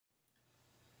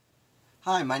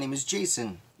Hi, my name is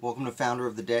Jason. Welcome to Founder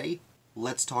of the Day.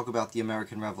 Let's talk about the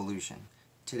American Revolution.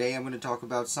 Today I'm going to talk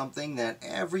about something that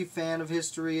every fan of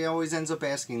history always ends up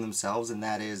asking themselves, and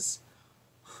that is,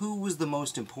 who was the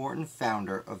most important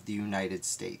founder of the United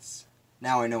States?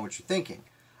 Now I know what you're thinking.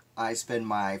 I spend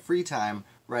my free time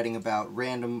writing about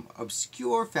random,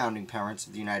 obscure founding parents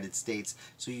of the United States,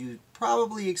 so you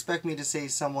probably expect me to say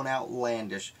someone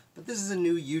outlandish, but this is a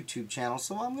new YouTube channel,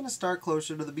 so I'm going to start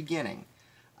closer to the beginning.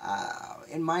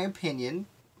 In my opinion,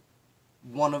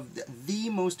 one of the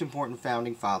most important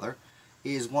founding father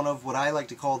is one of what I like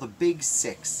to call the Big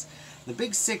Six. The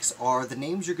Big Six are the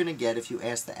names you're going to get if you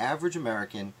ask the average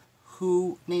American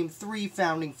who named 3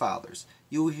 founding fathers.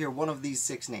 You will hear one of these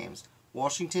 6 names: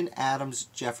 Washington, Adams,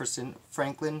 Jefferson,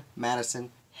 Franklin,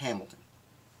 Madison, Hamilton.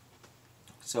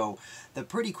 So that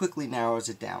pretty quickly narrows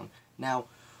it down. Now,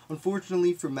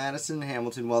 unfortunately for Madison and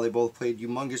Hamilton, while they both played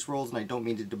humongous roles, and I don't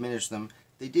mean to diminish them,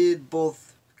 they did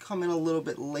both come in a little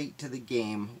bit late to the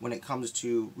game when it comes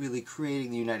to really creating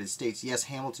the United States. Yes,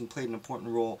 Hamilton played an important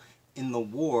role in the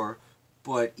war,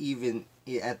 but even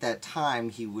at that time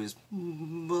he was a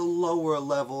lower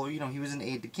level. You know, he was an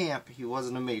aide-de-camp. He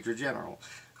wasn't a major general.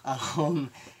 And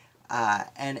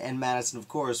Madison, of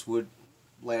course, would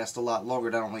last a lot longer,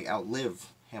 not only outlive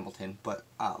Hamilton, but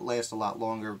last a lot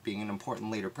longer, being an important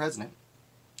later president.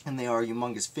 And they are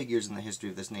humongous figures in the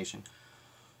history of this nation.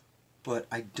 But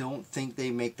I don't think they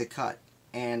make the cut.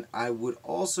 And I would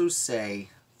also say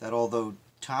that although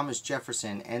Thomas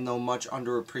Jefferson, and though much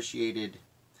underappreciated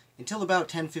until about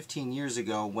 10-15 years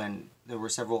ago when there were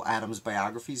several Adams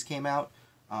biographies came out,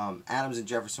 Adams and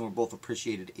Jefferson were both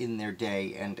appreciated in their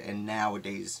day, and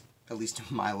nowadays, at least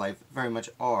in my life, very much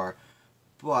are.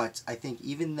 But I think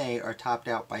even they are topped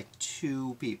out by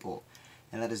 2 people,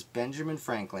 and that is Benjamin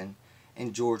Franklin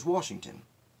and George Washington.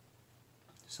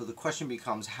 So the question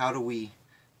becomes, how do we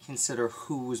consider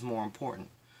who was more important?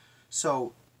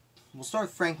 So we'll start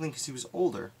with Franklin because he was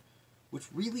older.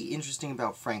 What's really interesting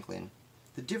about Franklin,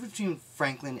 the difference between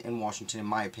Franklin and Washington, in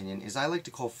my opinion, is I like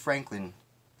to call Franklin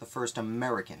the first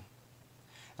American,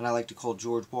 and I like to call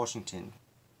George Washington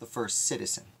the first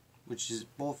citizen, which is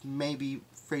both maybe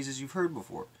phrases you've heard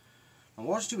before. Now,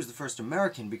 Washington was the first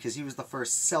American because he was the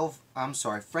first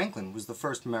Franklin was the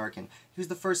first American. He was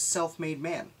the first self-made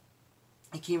man.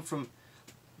 He came from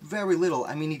very little.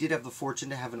 I mean, he did have the fortune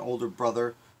to have an older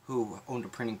brother who owned a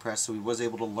printing press, so he was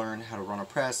able to learn how to run a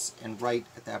press and write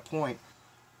at that point.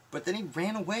 But then he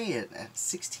ran away at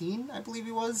 16, I believe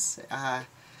he was,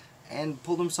 and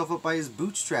pulled himself up by his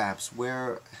bootstraps,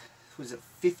 where, was it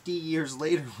 50 years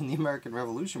later when the American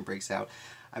Revolution breaks out?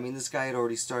 I mean, this guy had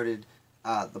already started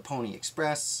the Pony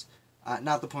Express.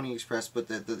 Not the Pony Express, but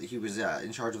he was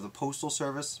in charge of the Postal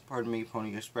Service. Pardon me,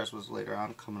 Pony Express was later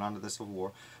on, coming onto the Civil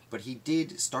War. But he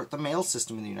did start the mail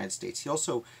system in the United States. He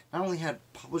also not only had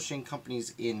publishing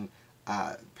companies in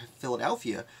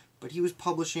Philadelphia, but he was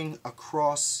publishing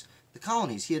across the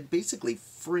colonies. He had basically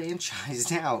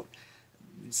franchised out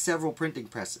several printing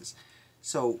presses.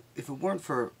 So if it weren't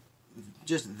for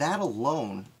just that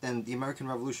alone, then the American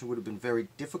Revolution would have been very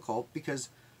difficult, because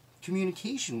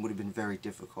communication would have been very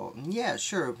difficult. And yeah,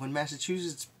 sure, when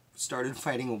Massachusetts started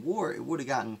fighting a war, it would have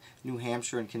gotten New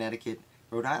Hampshire and Connecticut,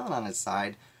 Rhode Island on its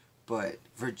side, but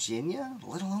Virginia,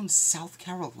 let alone South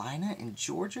Carolina and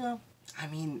Georgia, I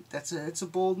mean, it's a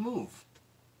bold move.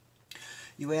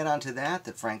 You add on to that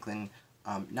Franklin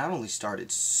not only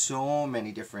started so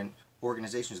many different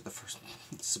organizations, the first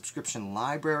subscription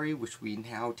library, which we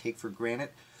now take for granted,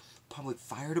 public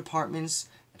fire departments,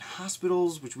 and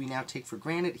hospitals, which we now take for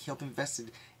granted. He helped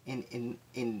invested in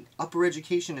upper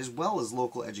education as well as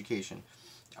local education.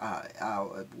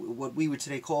 What we would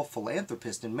today call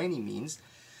philanthropist in many means.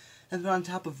 And then on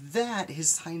top of that, his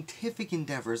scientific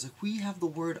endeavors. Like, we have the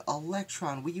word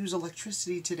electron. We use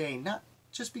electricity today, not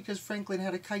just because Franklin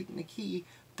had a kite and a key,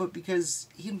 but because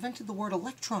he invented the word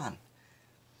electron.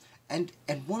 And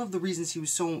one of the reasons he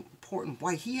was so important,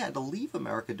 why he had to leave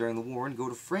America during the war and go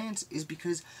to France, is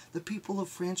because the people of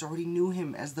France already knew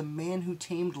him as the man who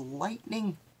tamed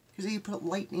lightning. Because he put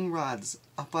lightning rods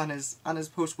up on his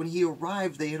post. When he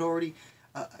arrived, they had already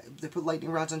they put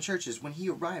lightning rods on churches. When he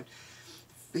arrived,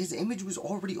 his image was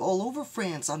already all over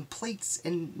France on plates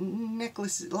and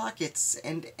necklaces, lockets,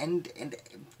 and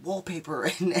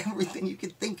wallpaper and everything you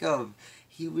could think of.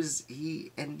 Yes,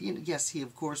 he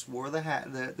of course wore the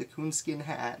hat, the coonskin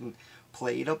hat, and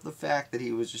played up the fact that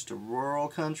he was just a rural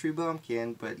country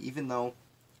bumpkin. But even though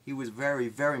he was very,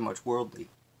 very much worldly,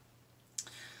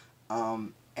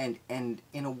 and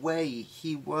in a way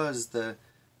he was the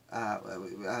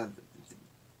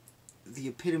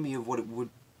epitome of what it would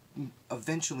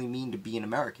eventually mean to be an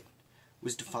American.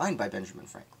 was defined by Benjamin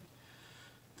Franklin.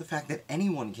 The fact that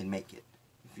anyone can make it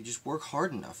if you just work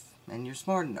hard enough and you're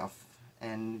smart enough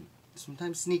and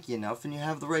sometimes sneaky enough and you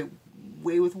have the right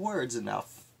way with words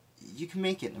enough, you can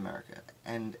make it in America.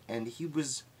 And he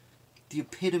was the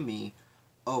epitome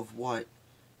of what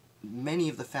many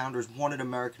of the founders wanted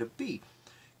America to be.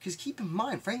 Because keep in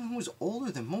mind, Franklin was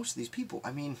older than most of these people.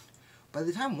 I mean, by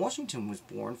the time Washington was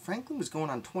born, Franklin was going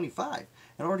on 25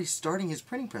 and already starting his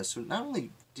printing press. So not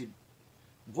only did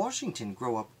Washington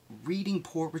grow up reading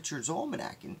Poor Richard's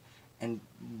Almanac and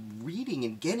reading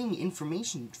and getting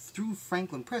information through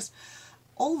Franklin Press,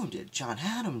 all of them did. John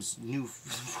Adams knew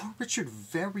Poor Richard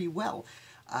very well.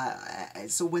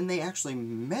 So when they actually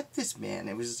met this man,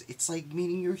 it's like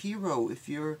meeting your hero. If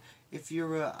you're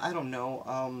I don't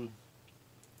know,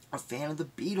 a fan of the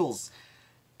Beatles,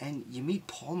 and you meet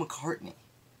Paul McCartney.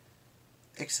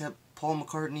 Except Paul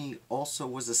McCartney also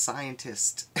was a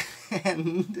scientist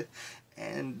and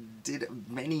did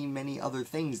many other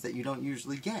things that you don't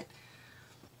usually get.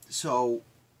 So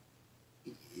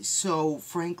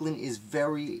Franklin is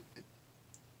very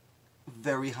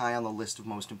high on the list of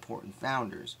most important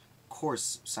founders. Of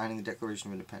course, signing the Declaration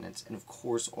of Independence, and of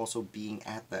course also being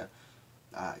at the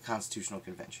Constitutional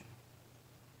Convention.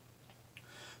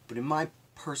 But in my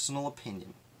personal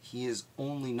opinion, he is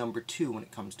only number 2 when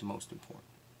it comes to most important.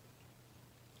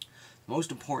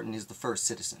 Most important is the first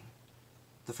citizen,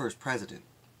 the first president,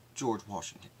 George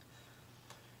Washington.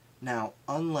 Now,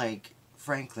 unlike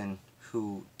Franklin,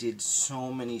 who did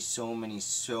so many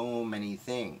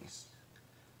things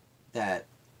that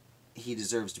he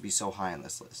deserves to be so high on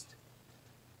this list,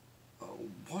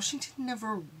 Washington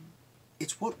never...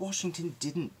 It's what Washington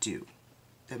didn't do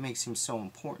that makes him so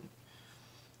important.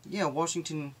 Yeah,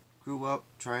 Washington grew up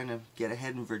trying to get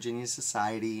ahead in Virginia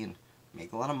society and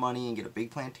make a lot of money and get a big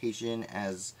plantation,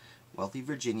 as wealthy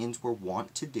Virginians were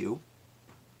wont to do.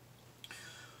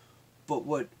 But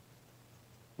what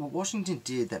Washington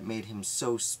did that made him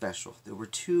so special, there were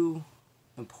 2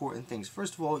 important things.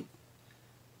 First of all,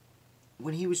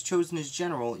 when he was chosen as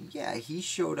general, yeah, he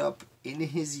showed up in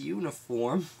his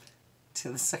uniform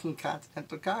to the Second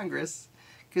Continental Congress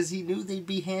because he knew they'd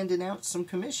be handing out some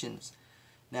commissions.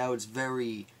 Now, it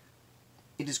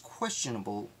is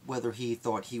questionable whether he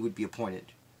thought he would be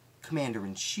appointed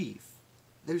Commander-in-Chief.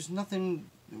 There's nothing,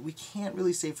 we can't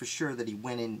really say for sure that he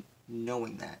went in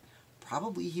knowing that.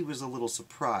 Probably he was a little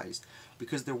surprised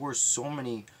because there were so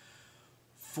many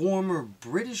former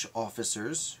British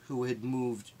officers who had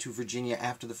moved to Virginia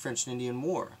after the French and Indian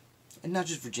War. And not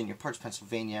just Virginia, parts of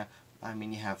Pennsylvania. I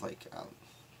mean, you have like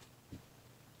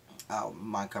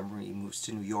Montgomery moves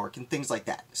to New York and things like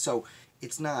that. So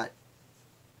it's not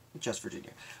just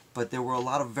Virginia. But there were a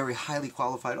lot of very highly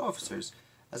qualified officers,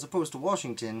 as opposed to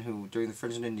Washington, who during the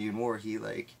French and Indian War, he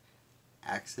like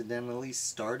accidentally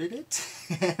started it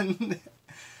and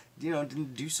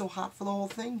didn't do so hot for the whole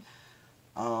thing.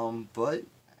 But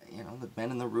the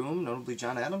men in the room, notably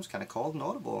John Adams, kind of called an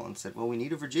audible and said, well, we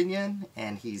need a Virginian,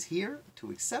 and he's here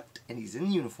to accept, and he's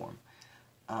in uniform.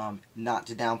 Not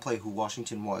to downplay who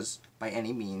Washington was by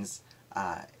any means.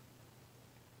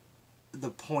 The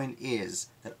point is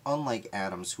that unlike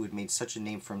Adams, who had made such a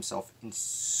name for himself in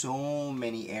so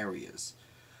many areas,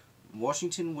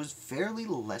 Washington was fairly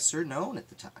lesser known at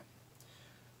the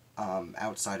time,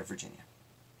 outside of Virginia.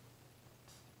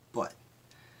 But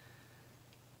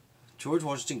George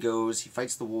Washington goes, he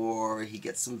fights the war, he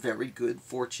gets some very good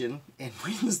fortune, and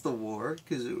wins the war,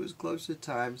 because it was close at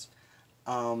times.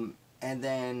 And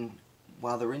then,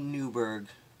 while they're in Newburgh,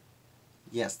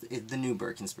 yes, the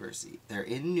Newburgh conspiracy. They're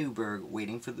in Newburgh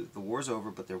waiting for the war's over,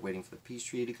 but they're waiting for the peace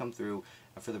treaty to come through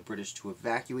and for the British to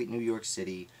evacuate New York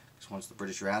City. Because once the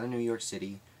British are out of New York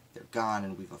City, they're gone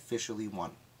and we've officially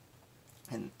won.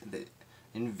 And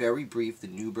in very brief, the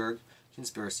Newburgh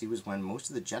conspiracy was when most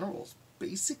of the generals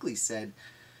basically said,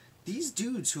 these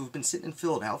dudes who have been sitting in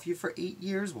Philadelphia for 8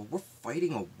 years while we're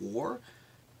fighting a war,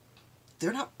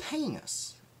 they're not paying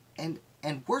us. And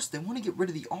worse, they want to get rid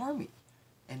of the army.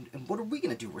 And what are we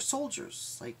going to do? We're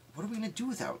soldiers. Like, what are we going to do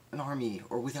without an army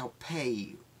or without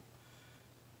pay?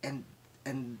 And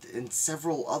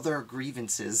several other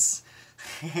grievances.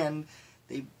 And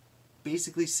they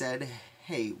basically said,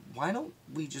 hey, why don't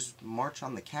we just march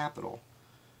on the Capitol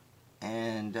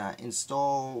and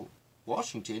install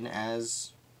Washington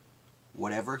as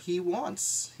whatever he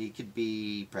wants. He could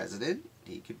be president,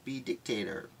 he could be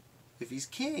dictator. If he's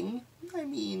king, I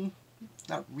mean, it's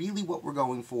not really what we're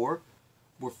going for.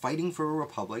 We're fighting for a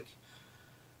republic.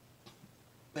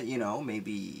 But,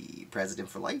 maybe president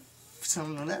for life,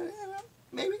 something like that,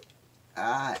 maybe.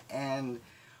 And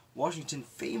Washington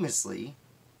famously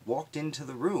walked into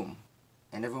the room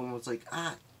And everyone was like,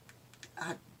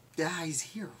 he's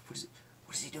here. What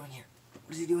is he doing here?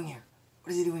 What is he doing here?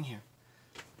 What is he doing here?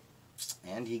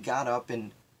 And he got up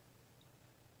and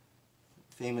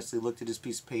famously looked at his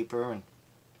piece of paper and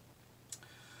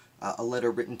a letter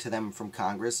written to them from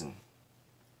Congress, and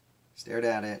stared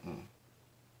at it, and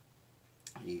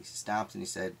he stopped and he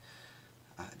said,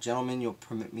 "Gentlemen, you'll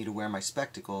permit me to wear my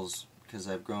spectacles because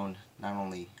I've grown not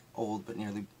only old but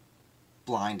nearly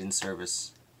blind in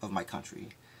service of my country."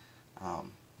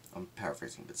 I'm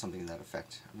paraphrasing, but something to that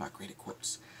effect. I'm not great at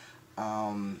quotes.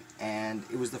 And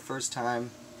it was the first time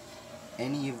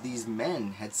any of these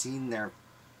men had seen their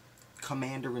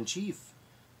commander-in-chief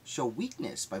show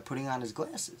weakness by putting on his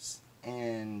glasses.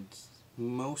 And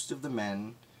most of the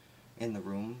men in the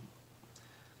room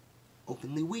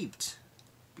openly wept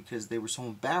because they were so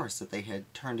embarrassed that they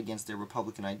had turned against their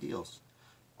Republican ideals.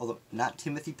 Although, not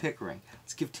Timothy Pickering.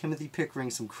 Let's give Timothy Pickering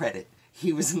some credit.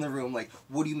 He was in the room like,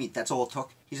 what do you mean? That's all it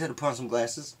took? He just had to put on some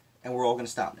glasses, and we're all going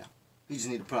to stop now. You just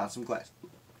need to put on some glasses.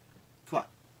 Come on.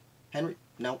 Henry?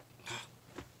 No.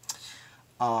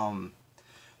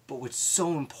 But what's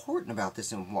so important about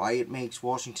this and why it makes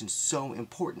Washington so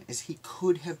important is he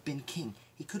could have been king.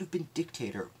 He could have been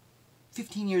dictator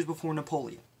 15 years before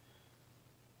Napoleon.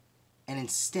 And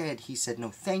instead, he said no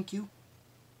thank you.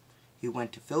 He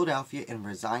went to Philadelphia and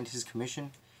resigned his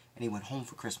commission, and he went home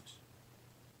for Christmas.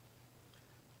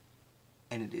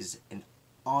 And it is an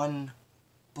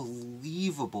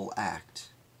unbelievable act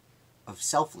of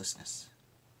selflessness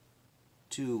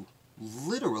to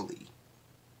literally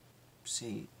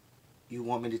say, you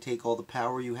want me to take all the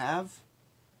power you have?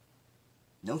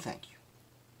 No thank you.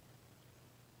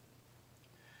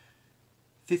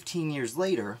 15 years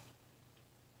later,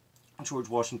 George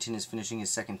Washington is finishing his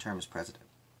second term as president.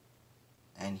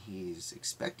 And he's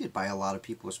expected by a lot of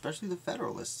people, especially the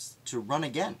Federalists, to run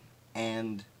again.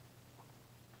 And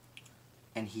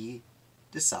he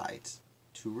decides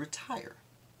to retire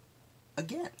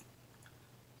again.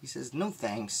 He says, no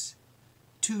thanks,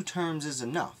 2 terms is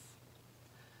enough.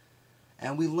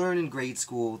 And we learn in grade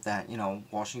school that,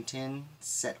 Washington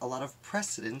set a lot of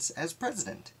precedents as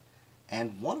president.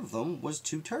 And one of them was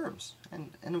 2 terms.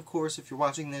 And of course, if you're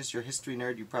watching this, you're a history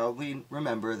nerd, you probably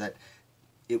remember that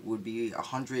it would be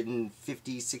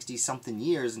 150, 60-something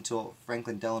years until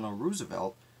Franklin Delano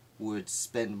Roosevelt would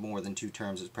spend more than 2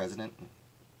 terms as president.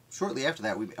 Shortly after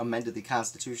that, we amended the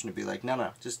Constitution to be like,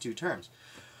 no, just 2 terms.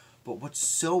 But what's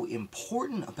so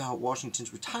important about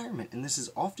Washington's retirement, and this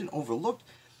is often overlooked,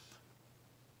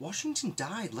 Washington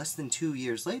died less than 2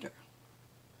 years later.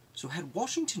 So had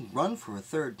Washington run for a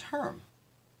 3rd term,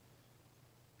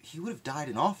 he would have died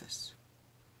in office.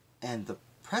 And the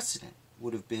precedent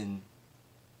would have been,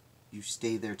 you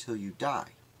stay there till you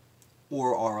die,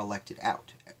 or are elected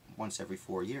out once every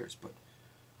 4 years. But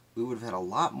we would have had a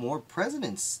lot more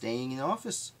presidents staying in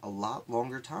office a lot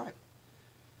longer time.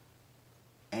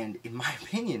 And in my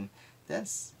opinion,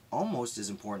 that's almost as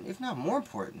important, if not more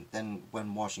important, than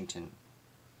when Washington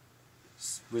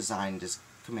resigned as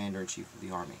commander-in-chief of the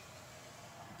army.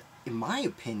 In my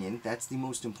opinion, that's the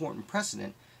most important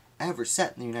precedent ever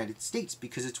set in the United States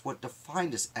because it's what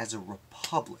defined us as a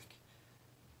republic,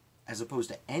 as opposed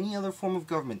to any other form of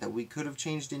government that we could have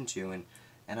changed into. And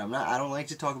I don't like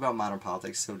to talk about modern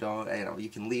politics, so you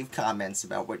can leave comments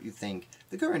about what you think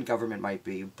the current government might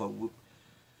be, but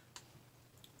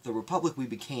the republic we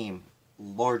became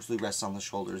largely rests on the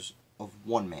shoulders of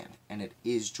one man, and it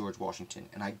is George Washington.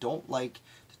 And I don't like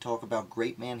to talk about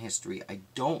great man history. I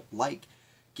don't like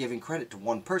giving credit to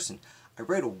one person. I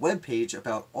write a webpage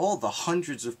about all the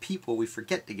hundreds of people we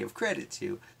forget to give credit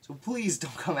to, so please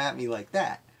don't come at me like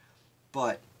that.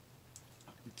 But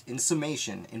in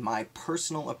summation, in my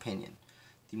personal opinion,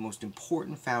 the most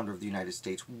important founder of the United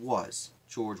States was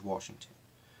George Washington.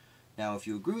 Now, if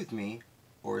you agree with me,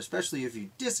 or especially if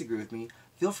you disagree with me,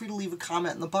 feel free to leave a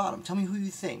comment in the bottom. Tell me who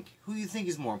you think. Who you think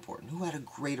is more important? Who had a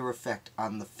greater effect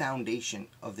on the foundation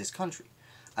of this country?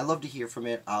 I love to hear from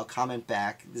it. I'll comment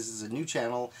back. This is a new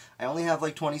channel. I only have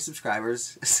like 20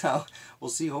 subscribers, so we'll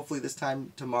see. Hopefully this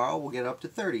time tomorrow we'll get up to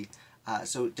 30.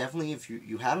 So definitely, if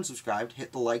you haven't subscribed,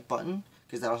 hit the like button,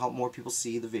 because that'll help more people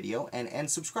see the video, and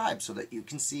subscribe so that you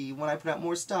can see when I put out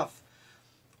more stuff.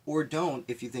 Or don't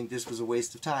if you think this was a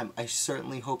waste of time. I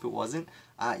certainly hope it wasn't.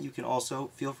 You can also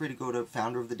feel free to go to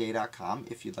founderoftheday.com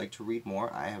if you'd like to read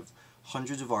more. I have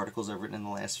hundreds of articles I've written in the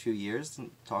last few years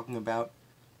talking about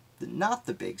not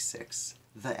the big 6,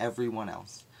 the everyone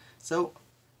else. So,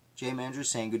 Jay Mandrew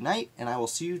saying good night, and I will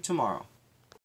see you tomorrow.